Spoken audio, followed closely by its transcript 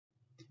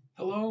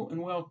Hello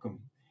and welcome.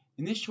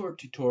 In this short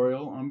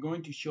tutorial, I'm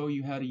going to show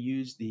you how to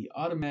use the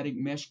automatic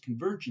mesh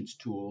convergence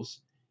tools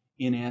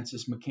in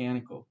Ansys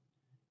Mechanical.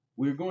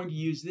 We're going to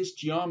use this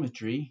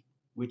geometry,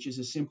 which is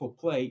a simple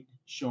plate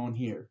shown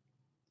here.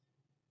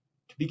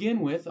 To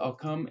begin with, I'll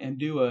come and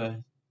do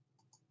a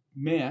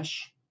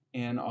mesh,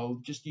 and I'll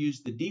just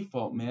use the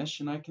default mesh,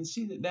 and I can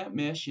see that that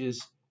mesh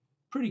is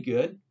pretty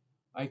good.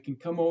 I can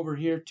come over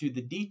here to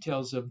the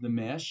details of the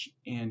mesh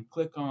and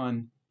click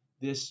on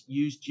this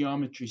use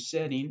geometry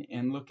setting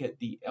and look at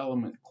the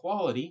element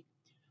quality.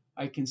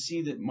 I can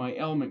see that my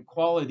element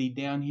quality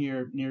down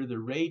here near the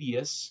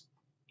radius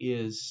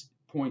is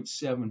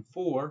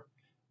 0.74,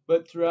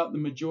 but throughout the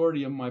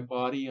majority of my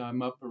body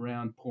I'm up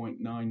around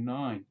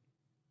 0.99.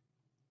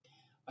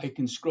 I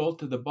can scroll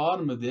to the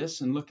bottom of this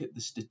and look at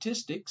the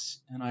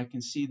statistics, and I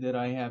can see that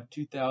I have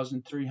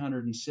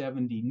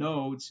 2,370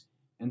 nodes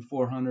and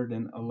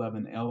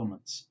 411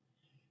 elements.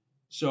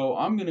 So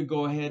I'm going to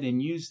go ahead and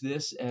use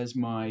this as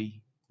my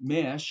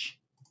mesh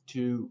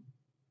to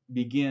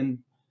begin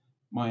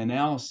my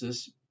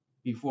analysis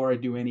before I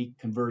do any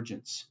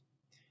convergence.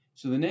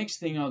 So the next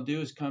thing I'll do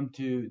is come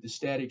to the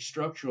static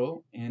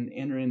structural and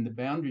enter in the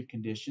boundary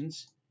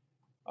conditions.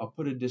 I'll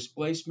put a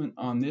displacement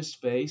on this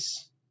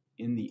face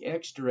in the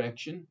X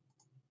direction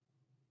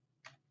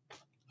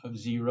of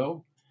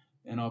 0,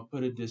 and I'll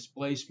put a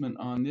displacement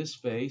on this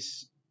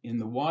face in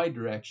the Y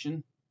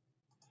direction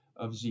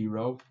of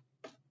 0.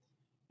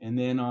 And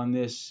then on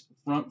this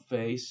front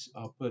face,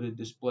 I'll put a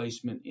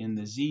displacement in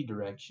the Z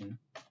direction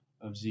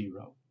of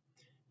 0.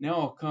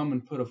 Now I'll come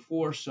and put a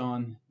force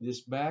on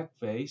this back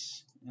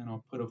face, and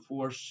I'll put a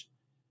force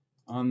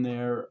on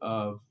there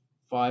of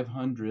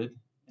 500,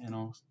 and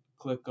I'll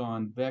click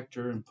on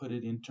vector and put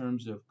it in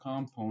terms of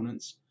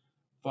components,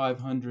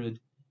 500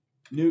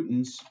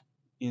 newtons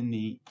in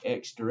the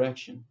X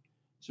direction.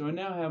 So I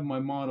now have my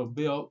model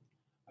built.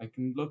 I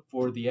can look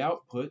for the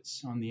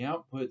outputs. On the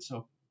outputs,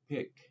 I'll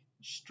pick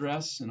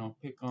stress, and I'll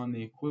pick on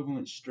the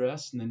equivalent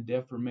stress, and then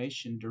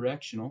deformation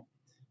directional,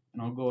 and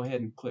I'll go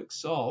ahead and click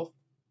solve.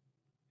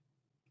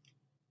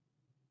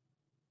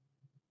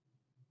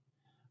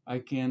 I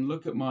can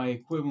look at my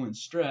equivalent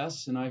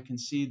stress, and I can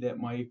see that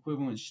my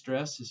equivalent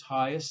stress is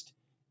highest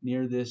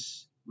near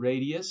this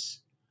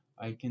radius.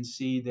 I can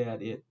see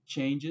that it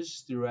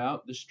changes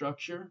throughout the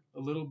structure a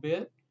little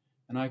bit,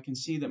 and I can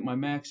see that my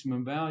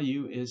maximum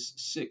value is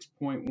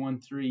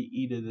 6.13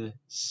 e to the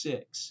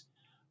 6.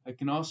 I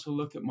can also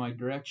look at my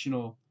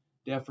directional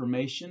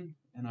deformation,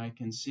 and I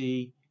can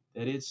see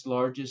that it's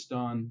largest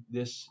on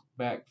this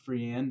back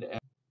free end.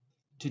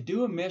 To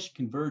do a mesh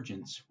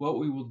convergence, what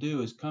we will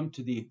do is come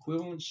to the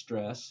equivalent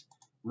stress,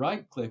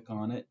 right click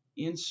on it,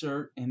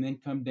 insert, and then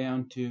come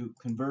down to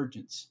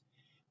convergence.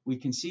 We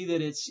can see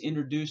that it's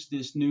introduced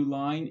this new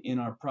line in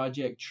our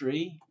project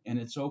tree, and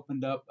it's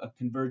opened up a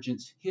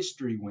convergence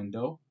history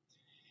window.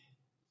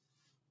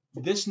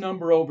 This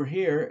number over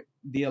here,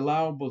 the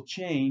allowable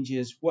change,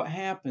 is what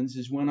happens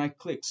is when I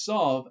click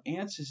solve,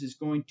 Ansys is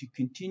going to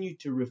continue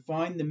to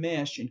refine the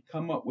mesh and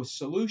come up with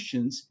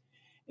solutions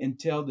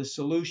until the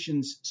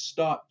solutions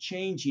stop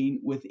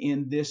changing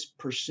within this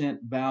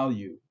percent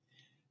value.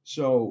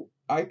 So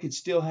I could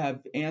still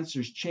have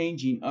answers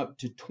changing up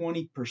to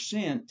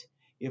 20%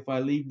 if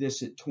I leave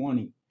this at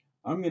 20.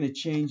 I'm going to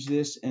change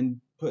this and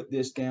put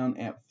this down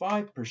at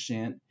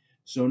 5%.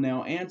 So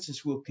now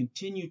Ansys will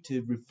continue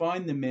to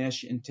refine the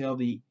mesh until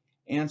the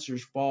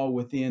answers fall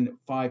within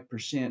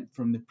 5%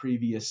 from the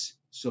previous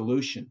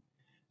solution.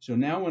 So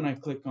now when I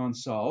click on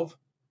solve,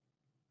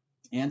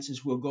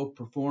 Ansys will go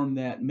perform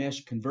that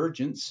mesh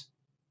convergence.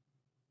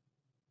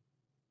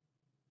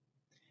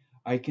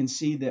 I can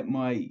see that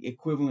my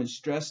equivalent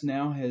stress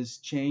now has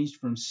changed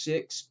from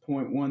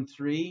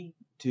 6.13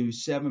 to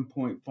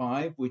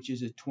 7.5, which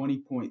is a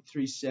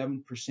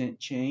 20.37%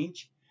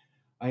 change.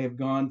 I have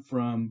gone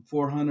from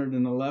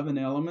 411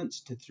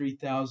 elements to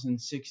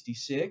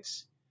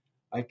 3,066.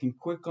 I can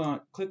click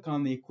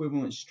on the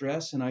equivalent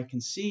stress, and I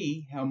can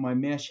see how my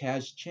mesh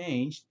has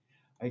changed.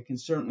 I can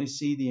certainly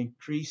see the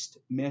increased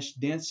mesh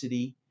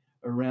density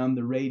around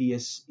the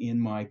radius in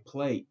my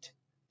plate.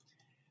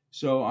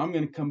 So I'm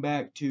going to come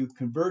back to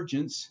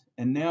convergence,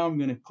 and now I'm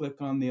going to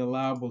click on the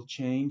allowable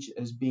change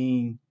as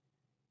being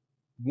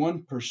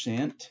 1%,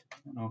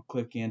 and I'll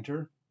click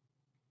enter,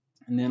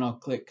 and then I'll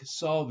click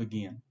solve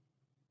again.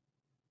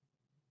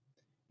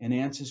 And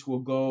Ansys will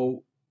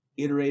go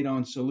iterate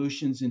on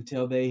solutions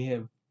until they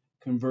have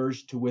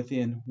converged to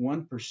within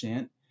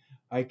 1%.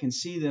 I can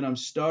see that I'm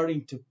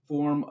starting to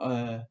form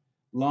a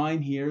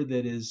line here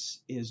that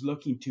is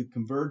looking to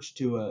converge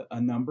to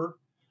a number.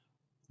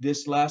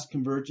 This last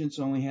convergence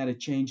only had a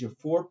change of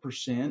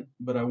 4%,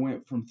 but I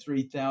went from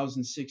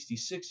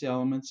 3,066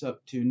 elements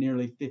up to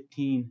nearly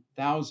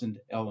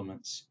 15,000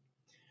 elements.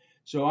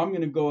 So I'm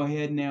going to go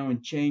ahead now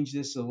and change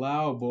this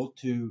allowable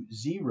to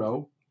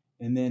 0,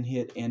 and then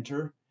hit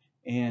enter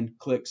and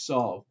click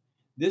solve.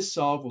 This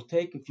solve will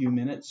take a few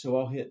minutes, so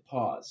I'll hit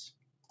pause.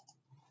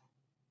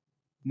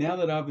 Now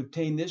that I've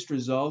obtained this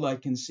result, I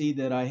can see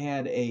that I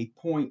had a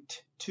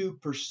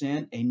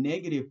 0.2%, a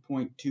negative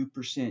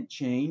 0.2%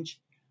 change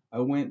I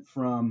went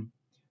from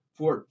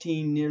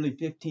 14, nearly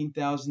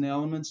 15,000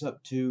 elements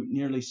up to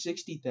nearly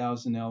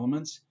 60,000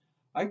 elements.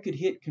 I could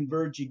hit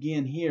converge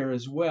again here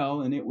as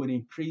well, and it would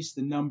increase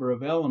the number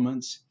of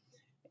elements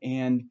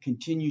and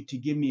continue to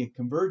give me a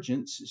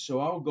convergence. So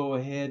I'll go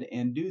ahead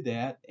and do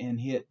that and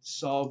hit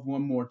solve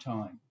one more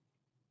time.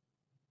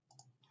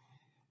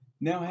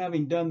 Now,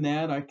 having done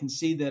that, I can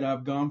see that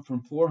I've gone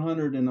from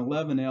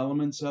 411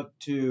 elements up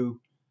to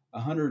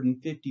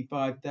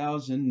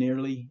 155,000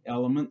 nearly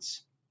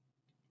elements.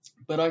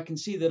 But I can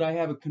see that I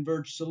have a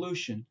converged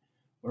solution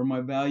where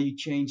my value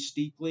changed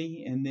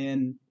steeply and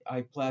then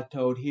I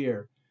plateaued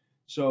here.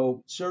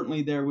 So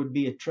certainly there would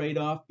be a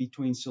trade-off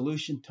between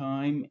solution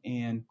time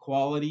and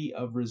quality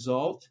of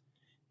result,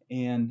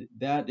 and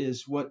that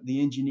is what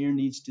the engineer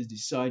needs to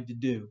decide to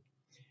do.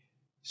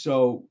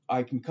 So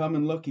I can come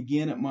and look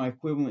again at my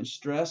equivalent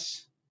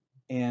stress,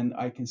 and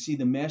I can see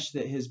the mesh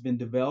that has been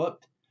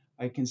developed.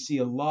 I can see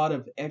a lot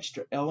of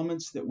extra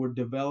elements that were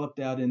developed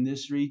out in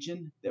this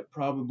region that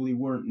probably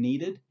weren't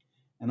needed.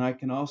 And I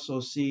can also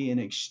see an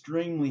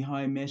extremely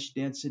high mesh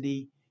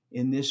density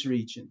in this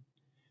region.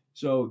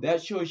 So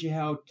that shows you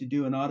how to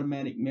do an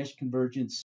automatic mesh convergence